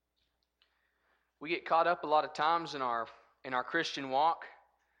We get caught up a lot of times in our Christian walk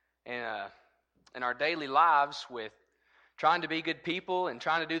and in our daily lives with trying to be good people and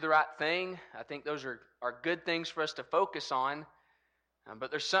trying to do the right thing. I think those are good things for us to focus on. But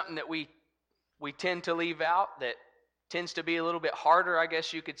there's something that we tend to leave out that tends to be a little bit harder, I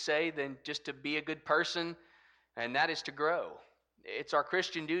guess you could say, than just to be a good person, and that is to grow. It's our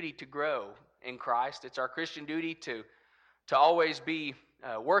Christian duty to grow in Christ. It's our Christian duty to always be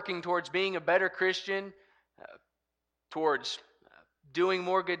working towards being a better Christian, towards doing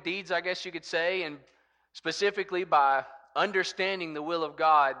more good deeds, I guess you could say, and specifically by understanding the will of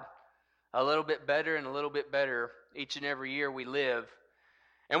God a little bit better and a little bit better each and every year we live.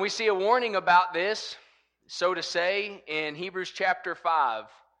 And we see a warning about this, so to say, in Hebrews chapter 5,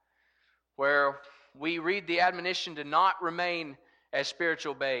 where we read the admonition to not remain as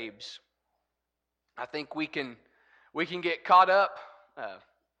spiritual babes. I think we can get caught up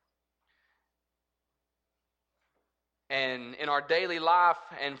and in our daily life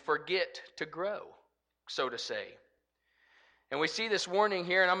and forget to grow, so to say. And we see this warning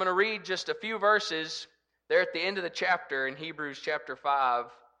here, and I'm going to read just a few verses there at the end of the chapter in Hebrews chapter 5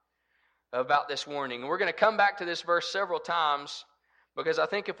 about this warning. And we're going to come back to this verse several times because I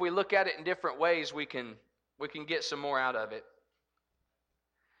think if we look at it in different ways, we can get some more out of it.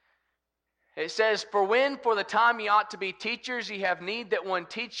 It says, "For when for the time ye ought to be teachers, ye have need that one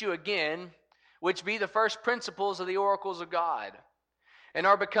teach you again, which be the first principles of the oracles of God, and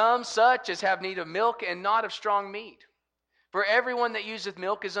are become such as have need of milk and not of strong meat. For everyone that useth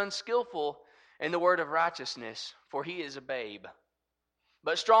milk is unskillful in the word of righteousness, for he is a babe.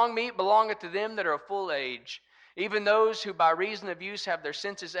 But strong meat belongeth to them that are of full age, even those who by reason of use have their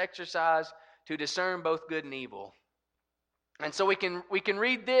senses exercised to discern both good and evil." And so we can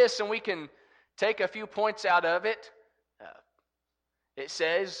read this and we can take a few points out of it. It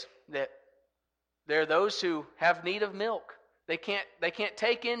says that there are those who have need of milk. They can't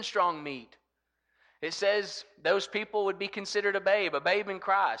take in strong meat. It says those people would be considered a babe in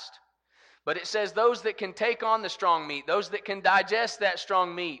Christ. But it says those that can take on the strong meat, those that can digest that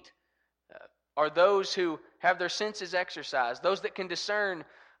strong meat, are those who have their senses exercised, those that can discern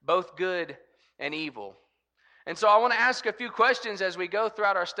both good and evil. And so I want to ask a few questions as we go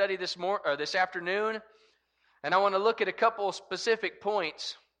throughout our study this afternoon, and I want to look at a couple of specific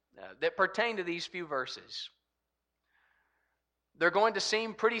points that pertain to these few verses. They're going to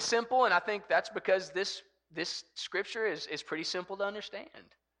seem pretty simple, and I think that's because this scripture is pretty simple to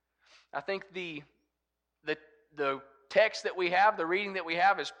understand. I think the text that we have, the reading that we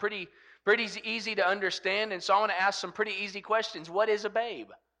have, is pretty easy to understand, and so I want to ask some pretty easy questions. What is a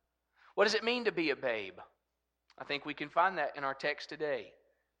babe? What does it mean to be a babe? I think we can find that in our text today.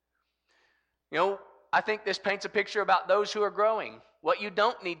 I think this paints a picture about those who are growing, what you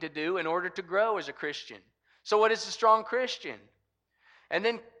don't need to do in order to grow as a Christian. So what is a strong Christian? And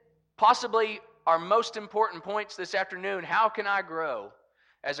then possibly our most important points this afternoon, how can I grow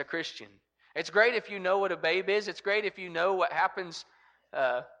as a Christian? It's great if you know what a babe is. It's great if you know what happens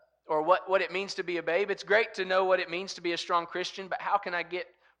or what it means to be a babe. It's great to know what it means to be a strong Christian, but how can I get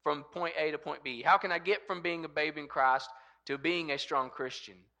from point A to point B? How can I get from being a babe in Christ to being a strong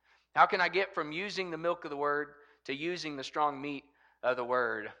Christian? How can I get from using the milk of the Word to using the strong meat of the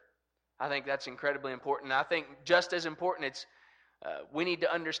Word? I think that's incredibly important. I think just as important, we need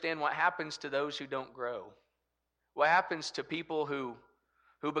to understand what happens to those who don't grow. What happens to people who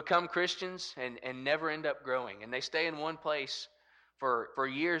become Christians and never end up growing, and they stay in one place for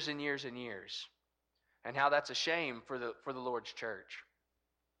years and years and years, and how that's a shame for the Lord's church.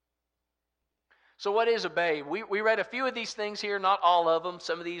 So what is a babe? We read a few of these things here, not all of them.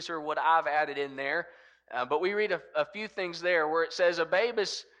 Some of these are what I've added in there. But we read a few things there where it says a babe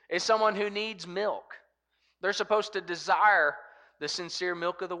is someone who needs milk. They're supposed to desire the sincere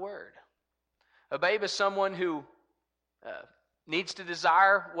milk of the Word. A babe is someone who needs to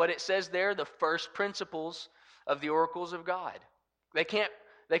desire what it says there, the first principles of the oracles of God. They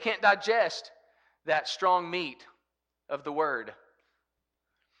can't digest that strong meat of the Word.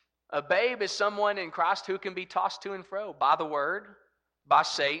 A babe is someone in Christ who can be tossed to and fro by the Word, by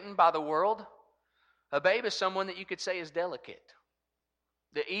Satan, by the world. A babe is someone that you could say is delicate,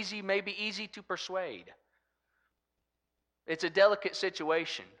 that may be easy to persuade. It's a delicate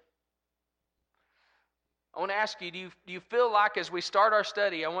situation. I want to ask you, do you feel like as we start our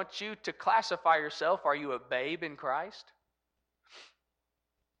study, I want you to classify yourself, are you a babe in Christ?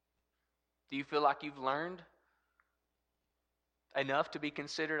 Do you feel like you've learned enough to be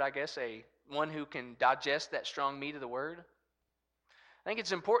considered, I guess, one who can digest that strong meat of the Word? I think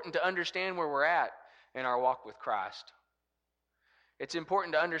it's important to understand where we're at in our walk with Christ. It's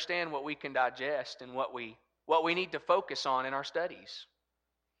important to understand what we can digest and what we need to focus on in our studies.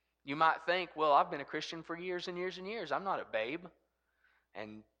 You might think, well, I've been a Christian for years and years and years. I'm not a babe.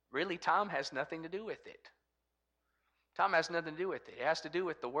 And really, time has nothing to do with it. Time has nothing to do with it. It has to do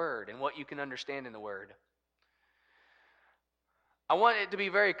with the Word and what you can understand in the Word. I want it to be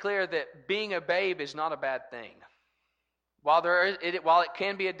very clear that being a babe is not a bad thing. While it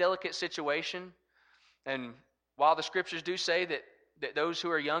can be a delicate situation, and while the Scriptures do say that those who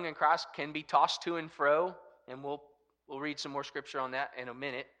are young in Christ can be tossed to and fro, and we'll read some more Scripture on that in a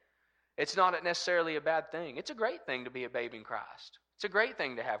minute, it's not necessarily a bad thing. It's a great thing to be a babe in Christ. It's a great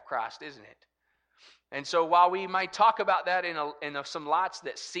thing to have Christ, isn't it? And so while we might talk about that in some lights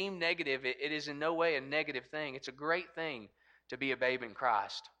that seem negative, it is in no way a negative thing. It's a great thing to be a babe in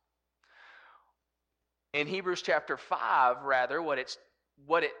Christ. In Hebrews chapter 5, rather, what it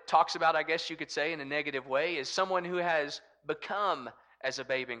talks about, I guess you could say, in a negative way, is someone who has become as a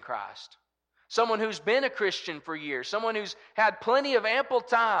babe in Christ. Someone who's been a Christian for years. Someone who's had plenty of ample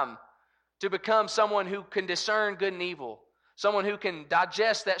time to become someone who can discern good and evil. Someone who can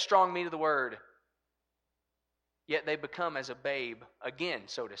digest that strong meat of the Word. Yet they become as a babe again,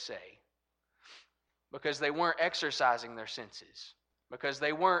 so to say. Because they weren't exercising their senses. Because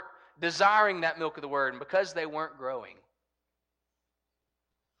they weren't desiring that milk of the Word. And because they weren't growing.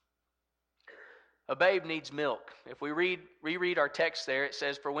 A babe needs milk. If we reread our text there, it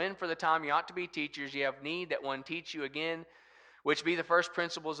says, "For when for the time you ought to be teachers, ye have need that one teach you again, which be the first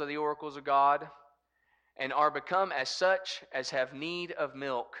principles of the oracles of God, and are become as such as have need of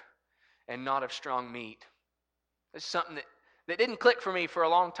milk, and not of strong meat." This is something that didn't click for me for a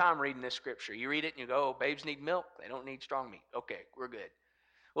long time reading this scripture. You read it and you go, oh, babes need milk, they don't need strong meat. Okay, we're good.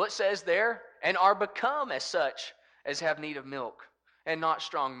 Well, it says there, and are become as such as have need of milk, and not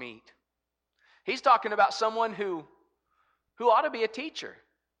strong meat. He's talking about someone who ought to be a teacher.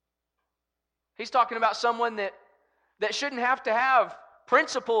 He's talking about someone that shouldn't have to have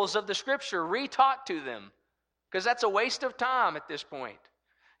principles of the Scripture retaught to them, because that's a waste of time at this point.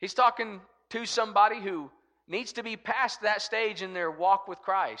 He's talking to somebody who needs to be past that stage in their walk with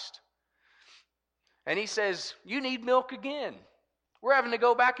Christ. And he says, you need milk again. We're having to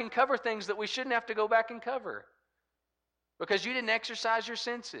go back and cover things that we shouldn't have to go back and cover because you didn't exercise your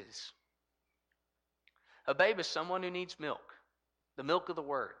senses. A babe is someone who needs milk, the milk of the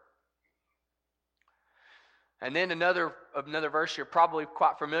Word. And then another verse you're probably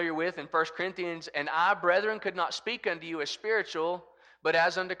quite familiar with in 1 Corinthians, "And I, brethren, could not speak unto you as spiritual, but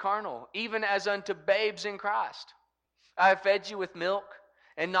as unto carnal, even as unto babes in Christ. I have fed you with milk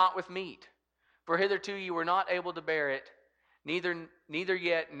and not with meat. For hitherto you were not able to bear it, neither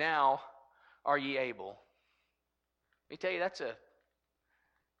yet now are ye able." Let me tell you,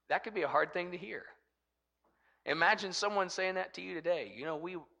 that could be a hard thing to hear. Imagine someone saying that to you today.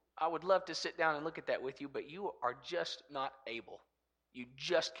 I would love to sit down and look at that with you, but you are just not able. You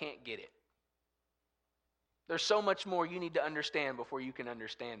just can't get it. There's so much more you need to understand before you can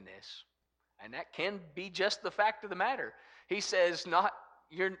understand this. And that can be just the fact of the matter. He says,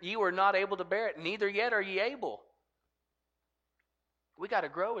 you are not able to bear it, neither yet are ye able. We got to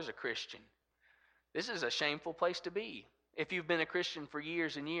grow as a Christian. This is a shameful place to be if you've been a Christian for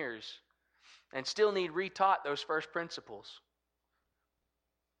years and years and still need retaught those first principles.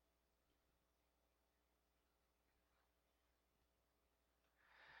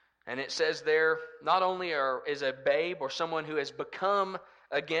 And it says there, not only is a babe or someone who has become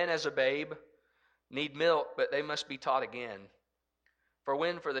again as a babe need milk, but they must be taught again. For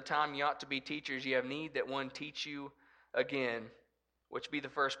when for the time ye ought to be teachers, ye have need that one teach you again, which be the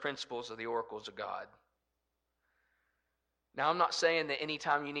first principles of the oracles of God. Now, I'm not saying that any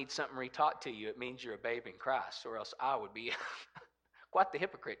time you need something retaught to you, it means you're a babe in Christ, or else I would be quite the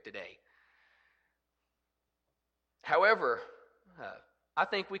hypocrite today. However, I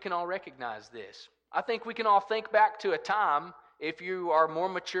think we can all recognize this. I think we can all think back to a time, if you are more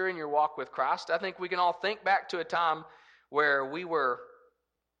mature in your walk with Christ, I think we can all think back to a time where we would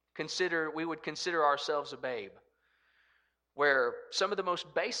consider ourselves a babe, where some of the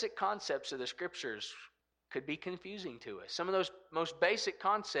most basic concepts of the Scriptures could be confusing to us. Some of those most basic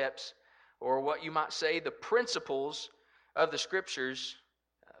concepts, or what you might say, the principles of the Scriptures,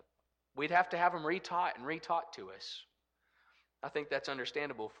 we'd have to have them retaught to us. I think that's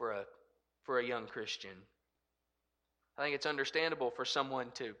understandable for a young Christian. I think it's understandable for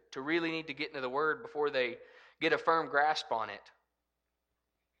someone to really need to get into the Word before they get a firm grasp on it.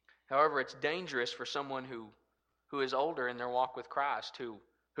 However, it's dangerous for someone who is older in their walk with Christ,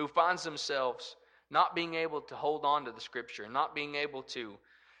 who finds themselves not being able to hold on to the Scripture, not being able to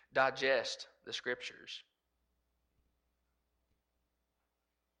digest the Scriptures.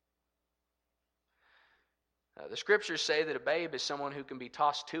 The scriptures say that a babe is someone who can be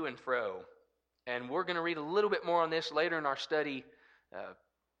tossed to and fro. And we're going to read a little bit more on this later in our study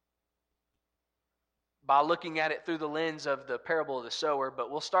by looking at it through the lens of the parable of the sower.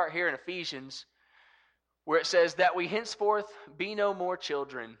 But we'll start here in Ephesians, where it says that we henceforth be no more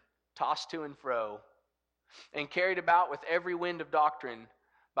children, tossed to and fro, and carried about with every wind of doctrine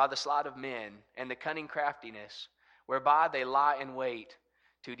by the sleight of men and the cunning craftiness, whereby they lie in wait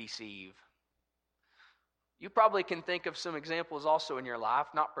to deceive. You probably can think of some examples also in your life,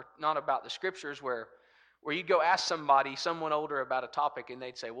 not about the scriptures, where you go ask somebody, someone older, about a topic, and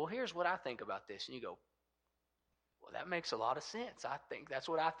they'd say, well, here's what I think about this. And you go, well, that makes a lot of sense. I think that's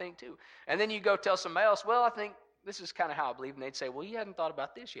what I think too. And then you go tell somebody else, well, I think this is kind of how I believe. And they'd say, well, you hadn't thought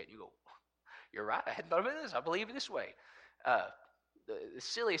about this yet. And you go, you're right, I hadn't thought about this. I believe it this way. The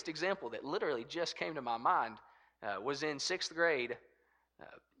silliest example that literally just came to my mind was in 6th grade.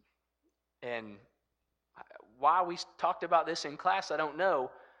 And why we talked about this in class, I don't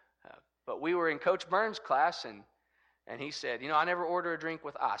know. But we were in Coach Burns' class, and he said, I never order a drink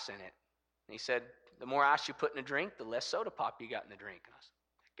with ice in it. And he said, the more ice you put in a drink, the less soda pop you got in the drink. And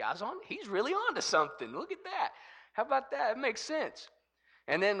I said, he's really on to something. Look at that. How about that? It makes sense.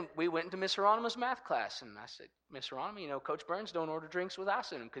 And then we went into Miss Hieronyma's math class, and I said, Miss Hieronyma, Coach Burns don't order drinks with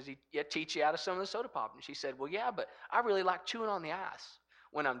ice in them because he cheats you out of some of the soda pop. And she said, well, yeah, but I really like chewing on the ice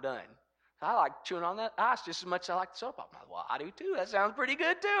when I'm done. I like chewing on that ice just as much as I like the soda pop. Well, I do too. That sounds pretty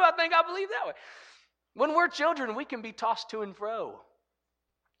good too. I think I believe that way. When we're children, we can be tossed to and fro.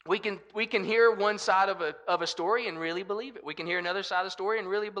 We can hear one side of a story and really believe it. We can hear another side of the story and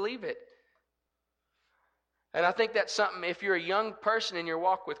really believe it. And I think that's something, if you're a young person in your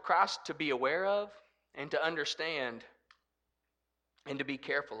walk with Christ, to be aware of and to understand and to be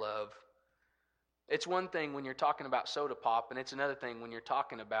careful of. It's one thing when you're talking about soda pop, and it's another thing when you're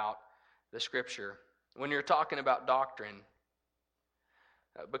talking about the Scripture, when you're talking about doctrine.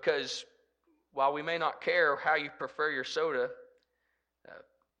 Because while we may not care how you prefer your soda,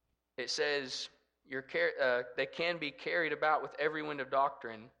 it says they can be carried about with every wind of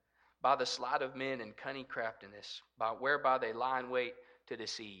doctrine by the sleight of men and cunning craftiness, whereby they lie in wait to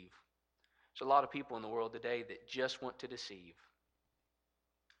deceive. There's a lot of people in the world today that just want to deceive.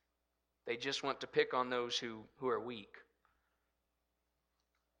 They just want to pick on those who are weak.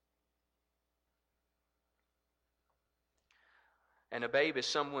 And a babe is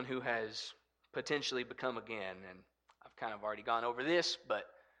someone who has potentially become again. And I've kind of already gone over this, but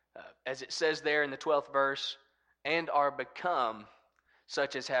as it says there in the 12th verse, and are become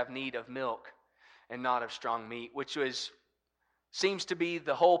such as have need of milk and not of strong meat, which seems to be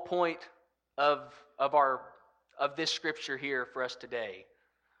the whole point of this scripture here for us today,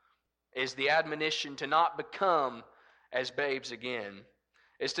 is the admonition to not become as babes again,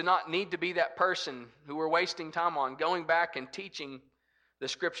 is to not need to be that person who we're wasting time on going back and teaching the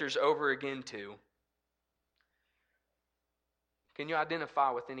scriptures over again to. Can you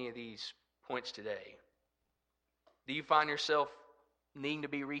identify with any of these points today? Do you find yourself needing to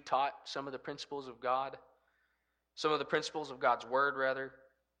be retaught some of the principles of God? Some of the principles of God's Word, rather?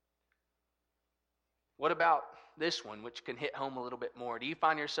 What about this one, which can hit home a little bit more? Do you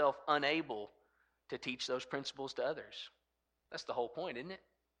find yourself unable to teach those principles to others? That's the whole point, isn't it?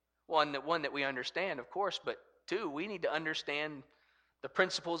 One that we understand, of course, but two, we need to understand the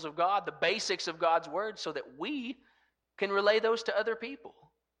principles of God, the basics of God's Word, so that we can relay those to other people.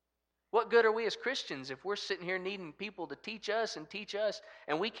 What good are we as Christians if we're sitting here needing people to teach us,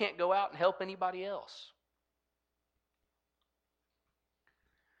 and we can't go out and help anybody else?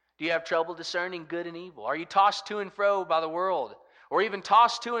 Do you have trouble discerning good and evil? Are you tossed to and fro by the world, or even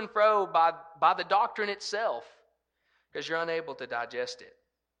tossed to and fro by the doctrine itself because you're unable to digest it?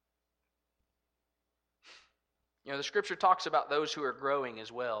 The Scripture talks about those who are growing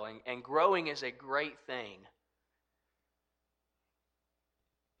as well, and growing is a great thing.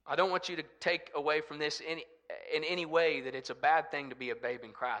 I don't want you to take away from this in any way that it's a bad thing to be a babe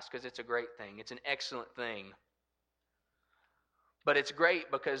in Christ, because it's a great thing. It's an excellent thing. But it's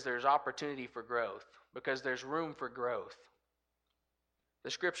great because there's opportunity for growth, because there's room for growth.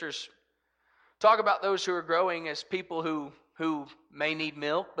 The Scriptures talk about those who are growing as people who may need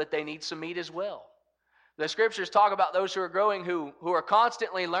milk, but they need some meat as well. The Scriptures talk about those who are growing who are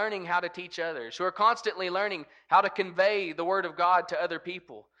constantly learning how to teach others, who are constantly learning how to convey the Word of God to other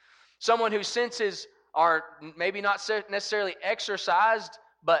people. Someone whose senses are maybe not necessarily exercised,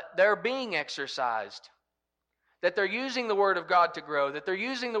 but they're being exercised. That they're using the Word of God to grow, that they're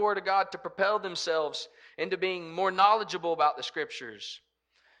using the Word of God to propel themselves into being more knowledgeable about the Scriptures,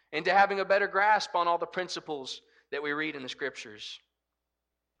 into having a better grasp on all the principles that we read in the Scriptures.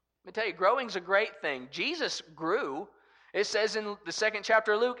 Let me tell you, growing's a great thing. Jesus grew. It says in the 2nd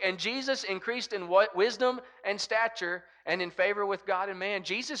chapter of Luke, and Jesus increased in wisdom and stature and in favor with God and man.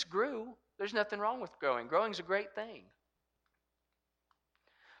 Jesus grew. There's nothing wrong with growing. Growing's a great thing.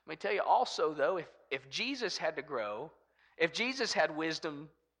 Let me tell you also, though, if Jesus had to grow, if Jesus had wisdom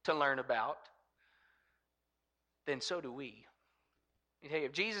to learn about, then so do we. Let me tell you,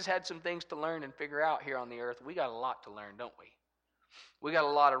 if Jesus had some things to learn and figure out here on the earth, we got a lot to learn, don't we? We got a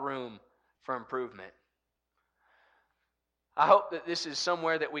lot of room for improvement. I hope that this is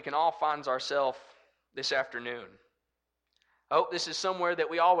somewhere that we can all find ourselves this afternoon. I hope this is somewhere that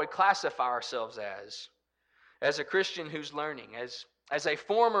we all would classify ourselves as a Christian who's learning, as a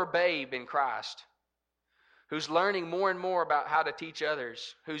former babe in Christ, who's learning more and more about how to teach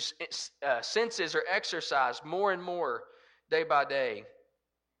others, whose senses are exercised more and more day by day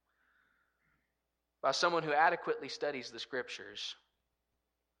by someone who adequately studies the Scriptures.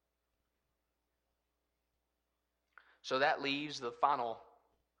 So that leaves the final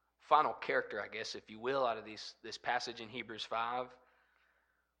character, I guess, if you will, out of this passage in Hebrews 5.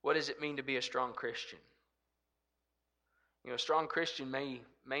 What does it mean to be a strong Christian? You know, a strong Christian may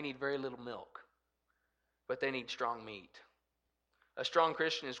need very little milk, but they need strong meat. A strong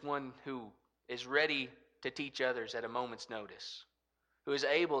Christian is one who is ready to teach others at a moment's notice, who is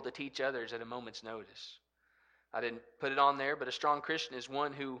able to teach others at a moment's notice. I didn't put it on there, but a strong Christian is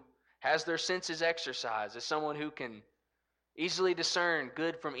one who has their senses exercised, is someone who can easily discern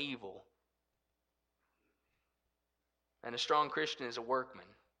good from evil. And a strong Christian is a workman.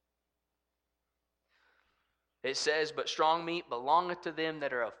 It says, but strong meat belongeth to them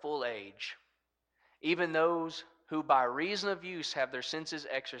that are of full age, even those who by reason of use have their senses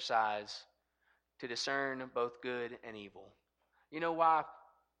exercised to discern both good and evil. You know why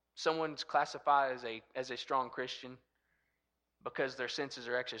someone's classified as a strong Christian? Because their senses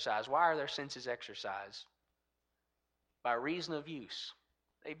are exercised. Why are their senses exercised? By reason of use.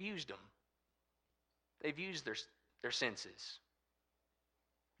 They've used them. They've used their senses.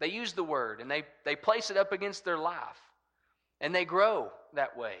 They use the Word, and they place it up against their life. And they grow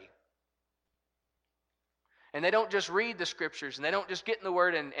that way. And they don't just read the Scriptures, and they don't just get in the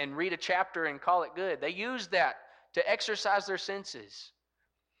Word and read a chapter and call it good. They use that to exercise their senses.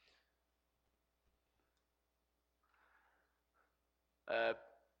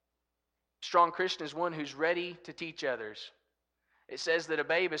 Strong Christian is one who's ready to teach others. It says that a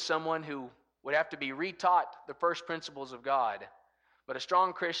babe is someone who would have to be retaught the first principles of God. But a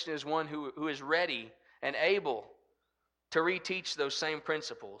strong Christian is one who is ready and able to reteach those same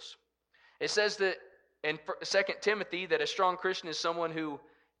principles. It says that in 2 Timothy that a strong Christian is someone who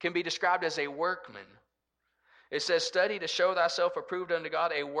can be described as a workman. It says, study to show thyself approved unto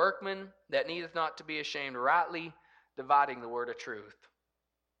God, a workman that needeth not to be ashamed, rightly dividing the word of truth.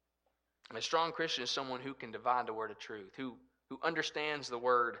 And a strong Christian is someone who can divide the word of truth, who understands the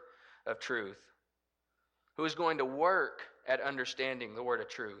word of truth, who is going to work at understanding the word of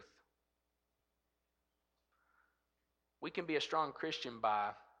truth. We can be a strong Christian by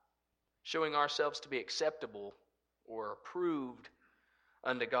showing ourselves to be acceptable or approved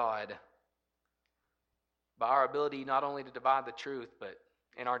unto God by our ability not only to divide the truth, but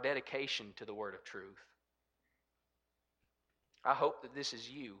in our dedication to the word of truth. I hope that this is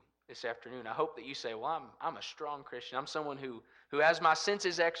you this afternoon. I hope that you say, well, I'm a strong Christian. I'm someone who has my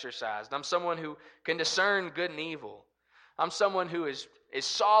senses exercised. I'm someone who can discern good and evil. I'm someone who is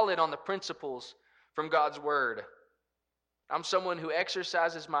solid on the principles from God's word. I'm someone who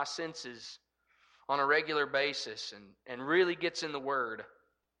exercises my senses on a regular basis and really gets in the word.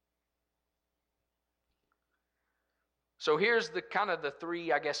 So here's the kind of the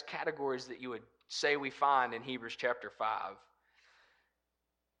three, I guess, categories that you would say we find in Hebrews chapter 5.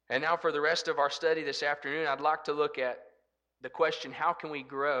 And now for the rest of our study this afternoon, I'd like to look at the question, how can we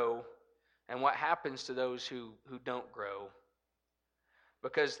grow, and what happens to those who don't grow?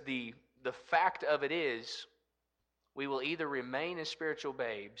 Because the fact of it is, we will either remain as spiritual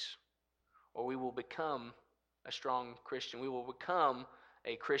babes, or we will become a strong Christian. We will become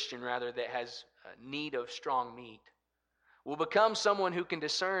a Christian, rather, that has need of strong meat. We'll become someone who can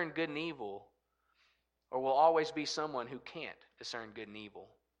discern good and evil, or we'll always be someone who can't discern good and evil.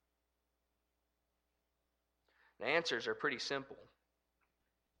 The answers are pretty simple.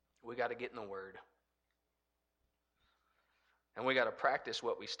 We got to get in the Word. And we got to practice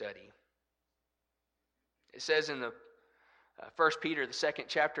what we study. It says in the 1 Peter, the 2nd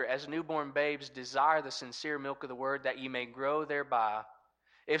chapter, as newborn babes desire the sincere milk of the Word, that ye may grow thereby.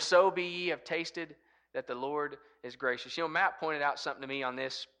 If so be ye have tasted that the Lord is gracious. You know, Matt pointed out something to me on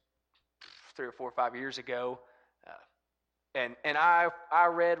this 3 or 4 or 5 years ago. And I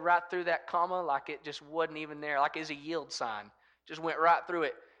read right through that comma like it just wasn't even there, like it's a yield sign. Just went right through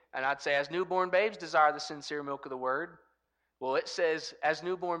it. And I'd say, as newborn babes, desire the sincere milk of the word. Well, it says, as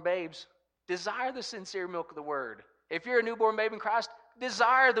newborn babes, desire the sincere milk of the word. If you're a newborn babe in Christ,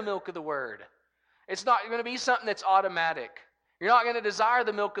 desire the milk of the word. It's not going to be something that's automatic. You're not going to desire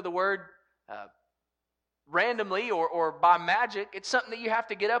the milk of the word randomly or by magic. It's something that you have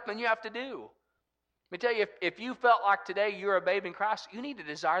to get up and you have to do. Let me tell you, if you felt like today you're a babe in Christ, you need to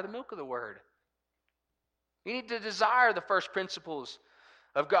desire the milk of the word. You need to desire the first principles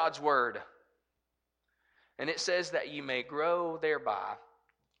of God's word. And it says that you may grow thereby.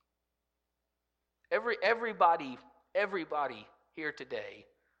 Everybody here today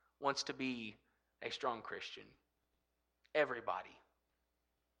wants to be a strong Christian. Everybody.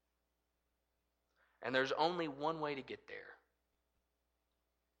 And there's only one way to get there.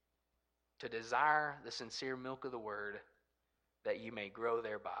 To desire the sincere milk of the word, that you may grow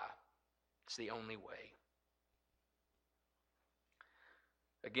thereby. It's the only way.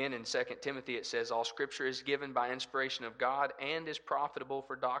 Again, in 2 Timothy it says, all Scripture is given by inspiration of God and is profitable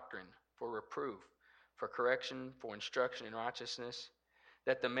for doctrine, for reproof, for correction, for instruction in righteousness,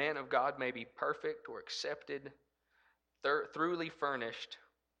 that the man of God may be perfect or accepted, thoroughly furnished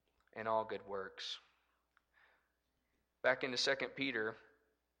in all good works. Back into 2 Peter,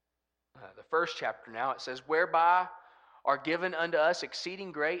 the first chapter now, it says, whereby are given unto us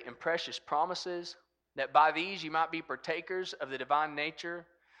exceeding great and precious promises, that by these you might be partakers of the divine nature,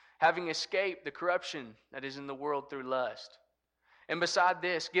 having escaped the corruption that is in the world through lust. And beside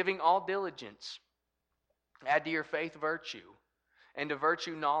this, giving all diligence, add to your faith virtue, and to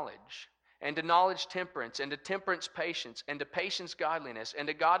virtue knowledge, and to knowledge temperance, and to temperance patience, and to patience godliness, and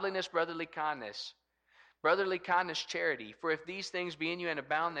to godliness brotherly kindness, charity. For if these things be in you and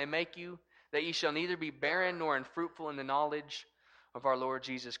abound, they make you that ye shall neither be barren nor unfruitful in the knowledge of our Lord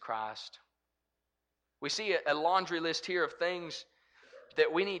Jesus Christ. We see a laundry list here of things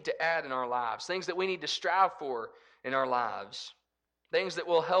that we need to add in our lives, things that we need to strive for in our lives, things that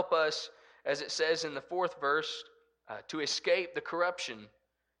will help us, as it says in the 4th verse, to escape the corruption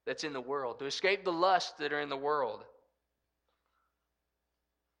that's in the world, to escape the lusts that are in the world.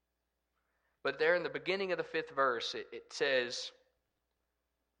 But there in the beginning of the 5th verse, it says,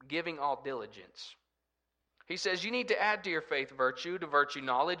 giving all diligence. He says you need to add to your faith virtue, to virtue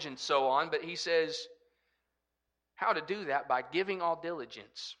knowledge, and so on. But he says how to do that by giving all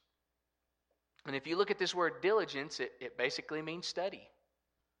diligence. And if you look at this word diligence, it basically means study.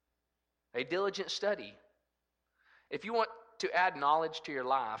 A diligent study. If you want to add knowledge to your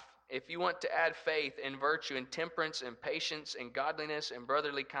life, if you want to add faith and virtue and temperance and patience and godliness and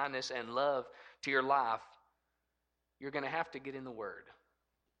brotherly kindness and love to your life, you're going to have to get in the Word.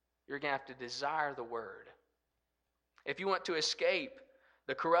 You're going to have to desire the Word. If you want to escape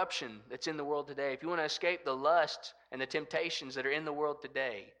the corruption that's in the world today, if you want to escape the lusts and the temptations that are in the world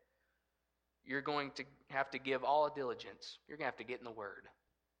today, you're going to have to give all diligence. You're going to have to get in the Word.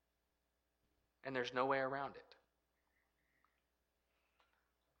 And there's no way around it.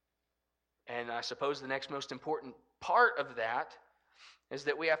 And I suppose the next most important part of that is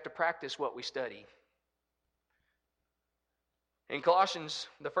that we have to practice what we study. In Colossians,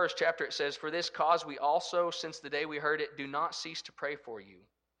 the 1st chapter, it says, for this cause we also, since the day we heard it, do not cease to pray for you,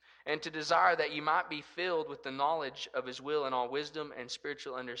 and to desire that you might be filled with the knowledge of his will in all wisdom and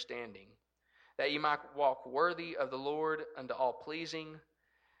spiritual understanding, that you might walk worthy of the Lord unto all pleasing,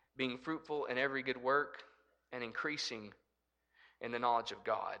 being fruitful in every good work, and increasing in the knowledge of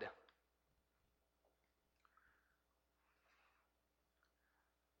God.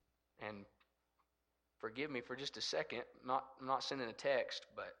 And forgive me for just a second, I'm not sending a text,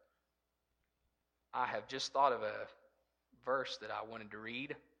 but I have just thought of a verse that I wanted to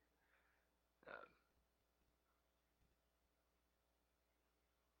read.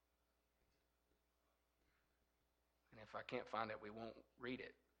 And if I can't find it, we won't read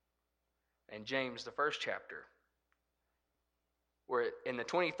it. In James, the 1st chapter, where in the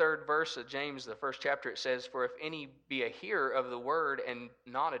 23rd verse of James, the 1st chapter, it says, for if any be a hearer of the word and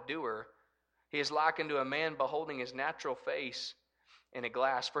not a doer, he is likened to a man beholding his natural face in a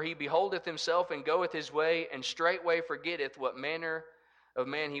glass. For he beholdeth himself and goeth his way, and straightway forgetteth what manner of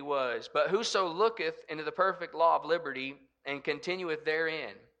man he was. But whoso looketh into the perfect law of liberty, and continueth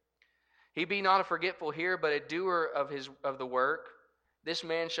therein, he be not a forgetful hearer, but a doer of the work, this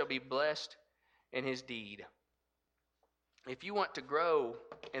man shall be blessed in his deed. If you want to grow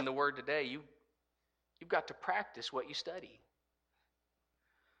in the Word today, you've got to practice what you study.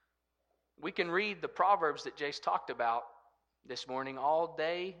 We can read the Proverbs that Jace talked about this morning all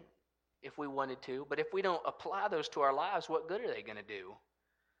day if we wanted to, but if we don't apply those to our lives, what good are they going to do?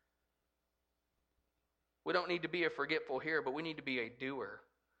 We don't need to be a forgetful hearer, but we need to be a doer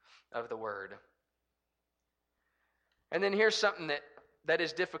of the word. And then here's something that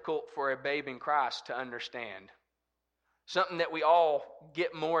is difficult for a babe in Christ to understand. Something that we all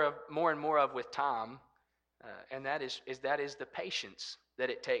get more and more of with time, and that is the patience that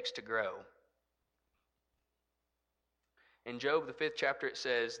it takes to grow. In Job, the 5th chapter, it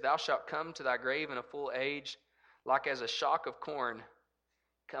says, "Thou shalt come to thy grave in a full age, like as a shock of corn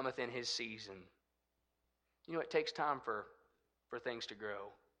cometh in his season." You know, it takes time for things to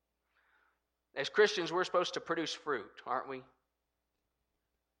grow. As Christians, we're supposed to produce fruit, aren't we?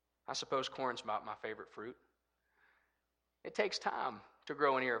 I suppose corn's about my favorite fruit. It takes time to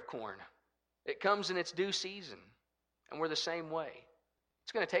grow an ear of corn. It comes in its due season, and we're the same way.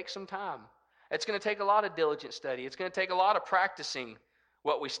 It's going to take some time. It's going to take a lot of diligent study. It's going to take a lot of practicing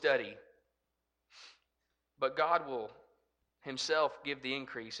what we study. But God will himself give the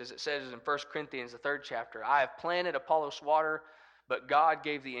increase. As it says in 1 Corinthians, the 3rd chapter, "I have planted, Apollos water, but God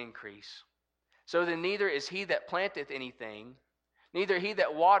gave the increase. So then neither is he that planteth anything, neither he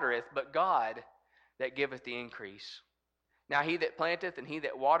that watereth, but God that giveth the increase. Now he that planteth and he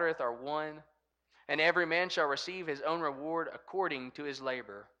that watereth are one, and every man shall receive his own reward according to his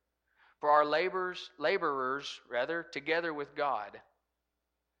labor. For our laborers, together with God.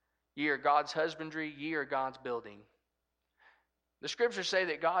 Ye are God's husbandry, ye are God's building." The scriptures say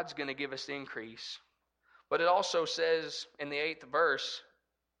that God's going to give us the increase. But it also says in the 8th verse,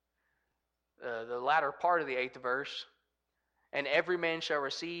 the latter part of the 8th verse, "And every man shall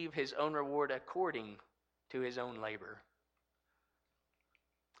receive his own reward according to his own labor."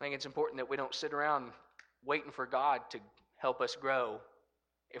 I think it's important that we don't sit around waiting for God to help us grow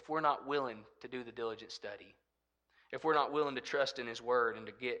if we're not willing to do the diligent study, if we're not willing to trust in his word and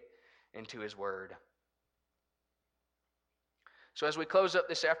to get into his word. So as we close up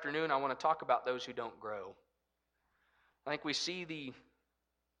this afternoon, I want to talk about those who don't grow. I think we see the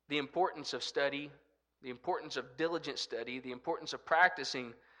importance of study, the importance of diligent study, the importance of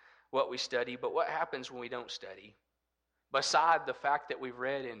practicing what we study, but what happens when we don't study? Beside the fact that we've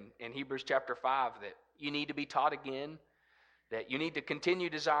read in Hebrews chapter 5 that you need to be taught again, that you need to continue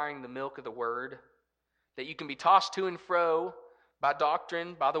desiring the milk of the word, that you can be tossed to and fro by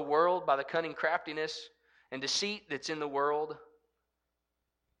doctrine, by the world, by the cunning craftiness and deceit that's in the world.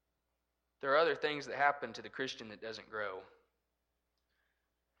 There are other things that happen to the Christian that doesn't grow.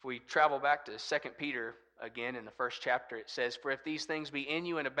 If we travel back to 2 Peter again in the 1st chapter, it says, "For if these things be in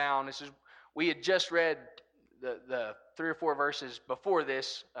you and abound," we had just read the 3 or 4 verses before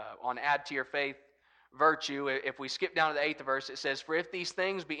this on add to your faith virtue. If we skip down to the 8th verse, it says, "For if these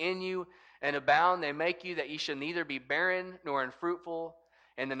things be in you and abound, they make you that ye shall neither be barren nor unfruitful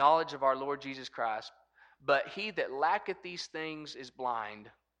in the knowledge of our Lord Jesus Christ. But he that lacketh these things is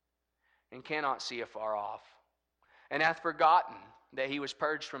blind, and cannot see afar off, and hath forgotten that he was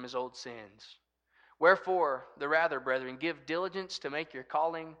purged from his old sins. Wherefore, the rather, brethren, give diligence to make your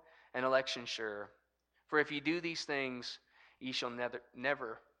calling and election sure. For if ye do these things, ye shall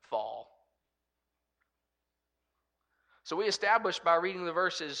never fall." So we established by reading the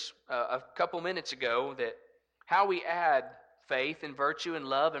verses a couple minutes ago that how we add faith and virtue and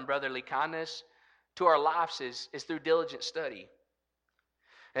love and brotherly kindness to our lives is through diligent study.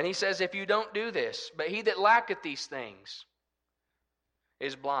 And he says, if you don't do this, but he that lacketh these things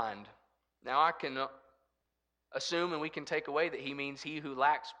is blind. Now I can assume and we can take away that he means he who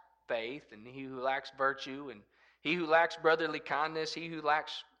lacks faith and he who lacks virtue and he who lacks brotherly kindness, he who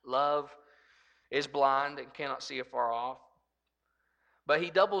lacks love is blind and cannot see afar off. But he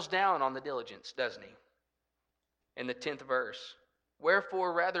doubles down on the diligence, doesn't he? In the 10th verse.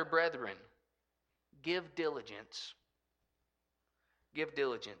 "Wherefore, rather, brethren, give diligence." Give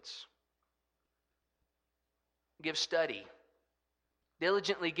diligence. Give study.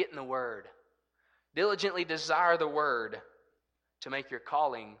 Diligently get in the Word. Diligently desire the Word to make your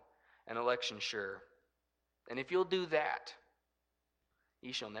calling and election sure. And if you'll do that,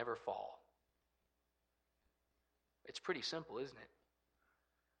 ye shall never fall. It's pretty simple, isn't it?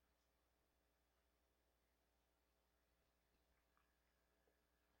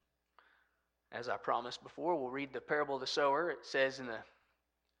 As I promised before, we'll read the parable of the sower. It says in the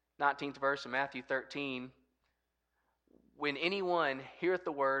 19th verse of Matthew 13, "When anyone heareth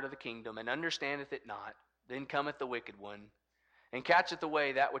the word of the kingdom and understandeth it not, then cometh the wicked one, and catcheth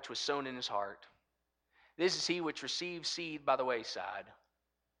away that which was sown in his heart. This is he which receives seed by the wayside.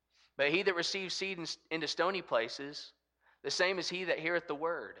 But he that receives seed into stony places, the same is he that heareth the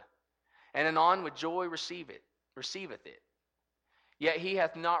word, and anon with joy receiveth it. Yet he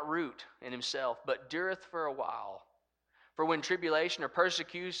hath not root in himself, but dureth for a while. For when tribulation or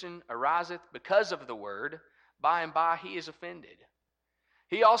persecution ariseth because of the word, by and by he is offended.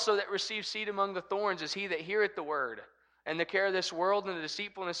 He also that receives seed among the thorns is he that heareth the word, and the care of this world and the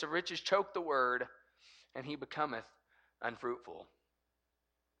deceitfulness of riches choke the word, and he becometh unfruitful.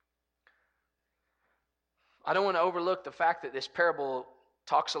 I don't want to overlook the fact that this parable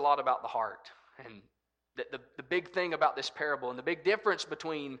talks a lot about the heart. And the big thing about this parable and the big difference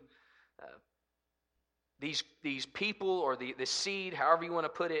between these people or the seed, however you want to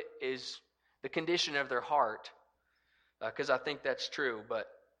put it, is the condition of their heart. Because I think that's true. But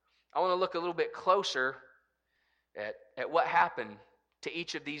I want to look a little bit closer at what happened to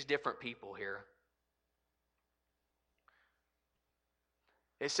each of these different people here.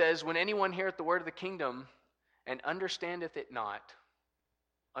 It says, when anyone heareth the word of the kingdom and understandeth it not.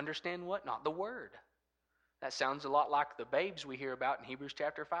 Understand what? Not the word. That sounds a lot like the babes we hear about in Hebrews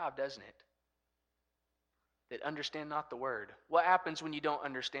chapter 5, doesn't it? That understand not the word. What happens when you don't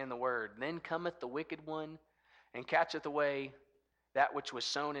understand the word? Then cometh the wicked one and catcheth away that which was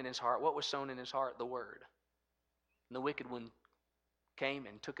sown in his heart. What was sown in his heart? The word. And the wicked one came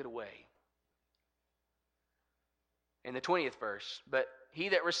and took it away. In the 20th verse, but he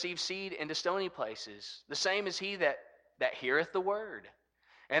that receives seed into stony places, the same is he that heareth the word,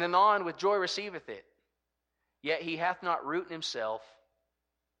 and anon with joy receiveth it. Yet he hath not root in himself,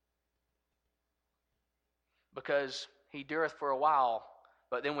 because he dureth for a while.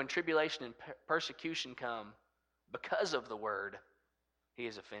 But then when tribulation and persecution come, because of the word, he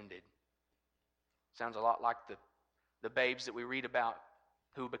is offended. Sounds a lot like the babes that we read about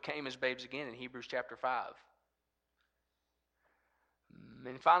who became as babes again in Hebrews chapter 5.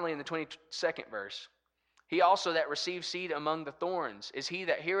 And finally in the 22nd verse, he also that receives seed among the thorns is he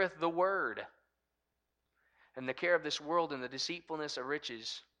that heareth the word, and the care of this world and the deceitfulness of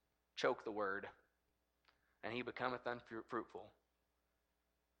riches choke the word, and he becometh unfruitful.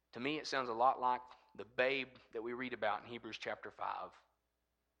 To me, it sounds a lot like the babe that we read about in Hebrews chapter 5.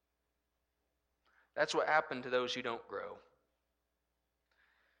 That's what happened to those who don't grow.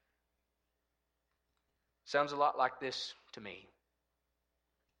 Sounds a lot like this to me.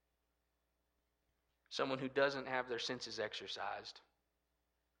 Someone who doesn't have their senses exercised.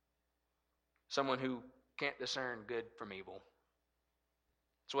 Someone who can't discern good from evil.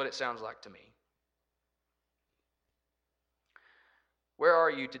 That's what it sounds like to me. Where are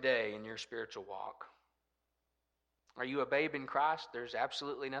you today in your spiritual walk? Are you a babe in Christ? There's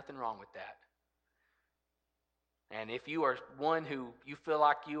absolutely nothing wrong with that. And if you are one who you feel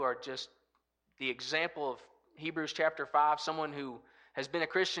like you are just the example of Hebrews chapter 5, someone who has been a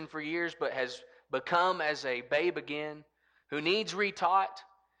Christian for years but has become as a babe again, who needs retaught,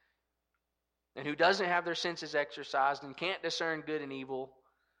 and who doesn't have their senses exercised and can't discern good and evil,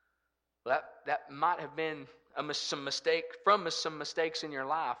 that might have been some mistakes in your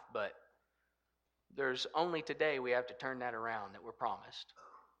life, but there's only today we have to turn that around that we're promised.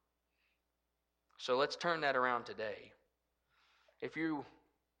 So let's turn that around today. If you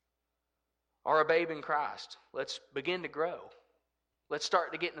are a babe in Christ, let's begin to grow. Let's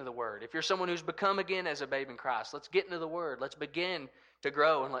start to get into the Word. If you're someone who's become again as a babe in Christ, let's get into the Word. Let's begin to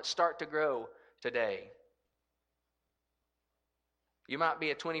grow, and let's start to grow today. You might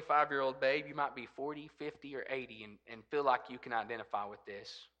be a 25-year-old babe. You might be 40, 50, or 80 and feel like you can identify with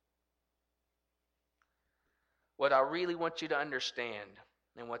this. What I really want you to understand,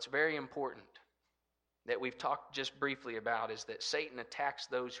 and what's very important that we've talked just briefly about, is that Satan attacks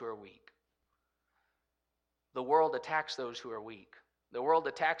those who are weak. The world attacks those who are weak. The world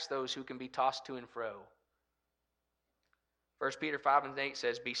attacks those who can be tossed to and fro. 1 Peter 5:8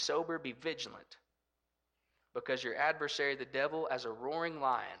 says, be sober, be vigilant, because your adversary, the devil, as a roaring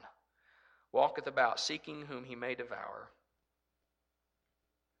lion, walketh about seeking whom he may devour.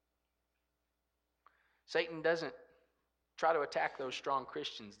 Satan doesn't try to attack those strong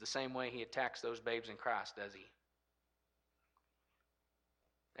Christians the same way he attacks those babes in Christ, does he?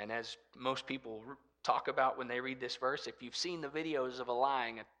 And as most people talk about when they read this verse, if you've seen the videos of a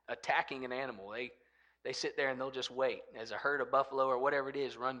lion attacking an animal, they sit there and they'll just wait as a herd of buffalo or whatever it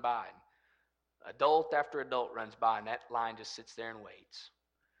is run by. Adult after adult runs by, and that lion just sits there and waits.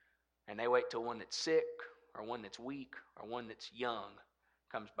 And they wait till one that's sick or one that's weak or one that's young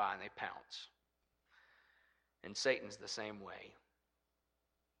comes by and they pounce. And Satan's the same way.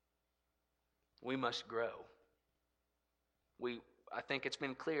 We must grow. I think it's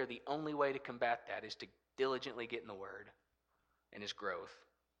been clear the only way to combat that is to diligently get in the Word and His growth.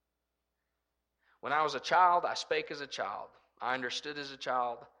 When I was a child, I spake as a child. I understood as a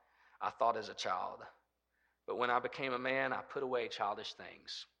child. I thought as a child. But when I became a man, I put away childish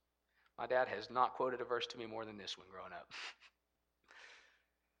things. My dad has not quoted a verse to me more than this one growing up.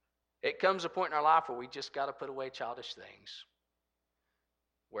 It comes a point in our life where we just got to put away childish things.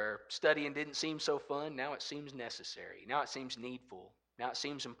 Where studying didn't seem so fun, now it seems necessary. Now it seems needful. Now it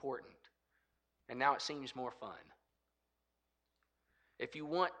seems important. And now it seems more fun. If you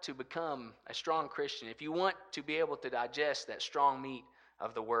want to become a strong Christian, if you want to be able to digest that strong meat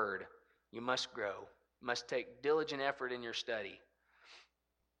of the Word, you must grow. You must take diligent effort in your study.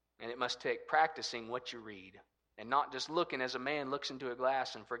 And it must take practicing what you read. And not just looking as a man looks into a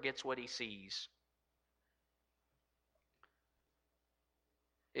glass and forgets what he sees.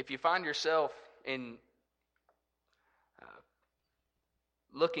 If you find yourself in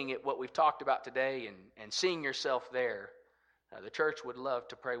looking at what we've talked about today and seeing yourself there, the church would love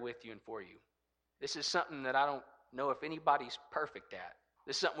to pray with you and for you. This is something that I don't know if anybody's perfect at.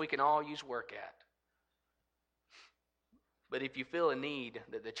 This is something we can all use work at. But if you feel a need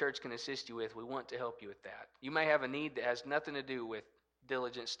that the church can assist you with, we want to help you with that. You may have a need that has nothing to do with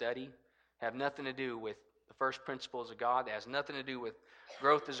diligent study, have nothing to do with the first principles of God, that has nothing to do with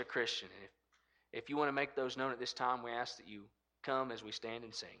growth as a Christian. And if you want to make those known at this time, we ask that you come as we stand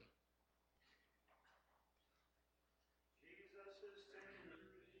and sing.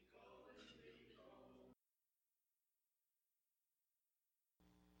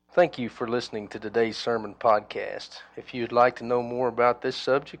 Thank you for listening to today's sermon podcast. If you'd like to know more about this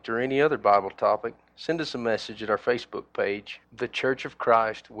subject or any other Bible topic, send us a message at our Facebook page, The Church of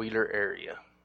Christ, Wheeler Area.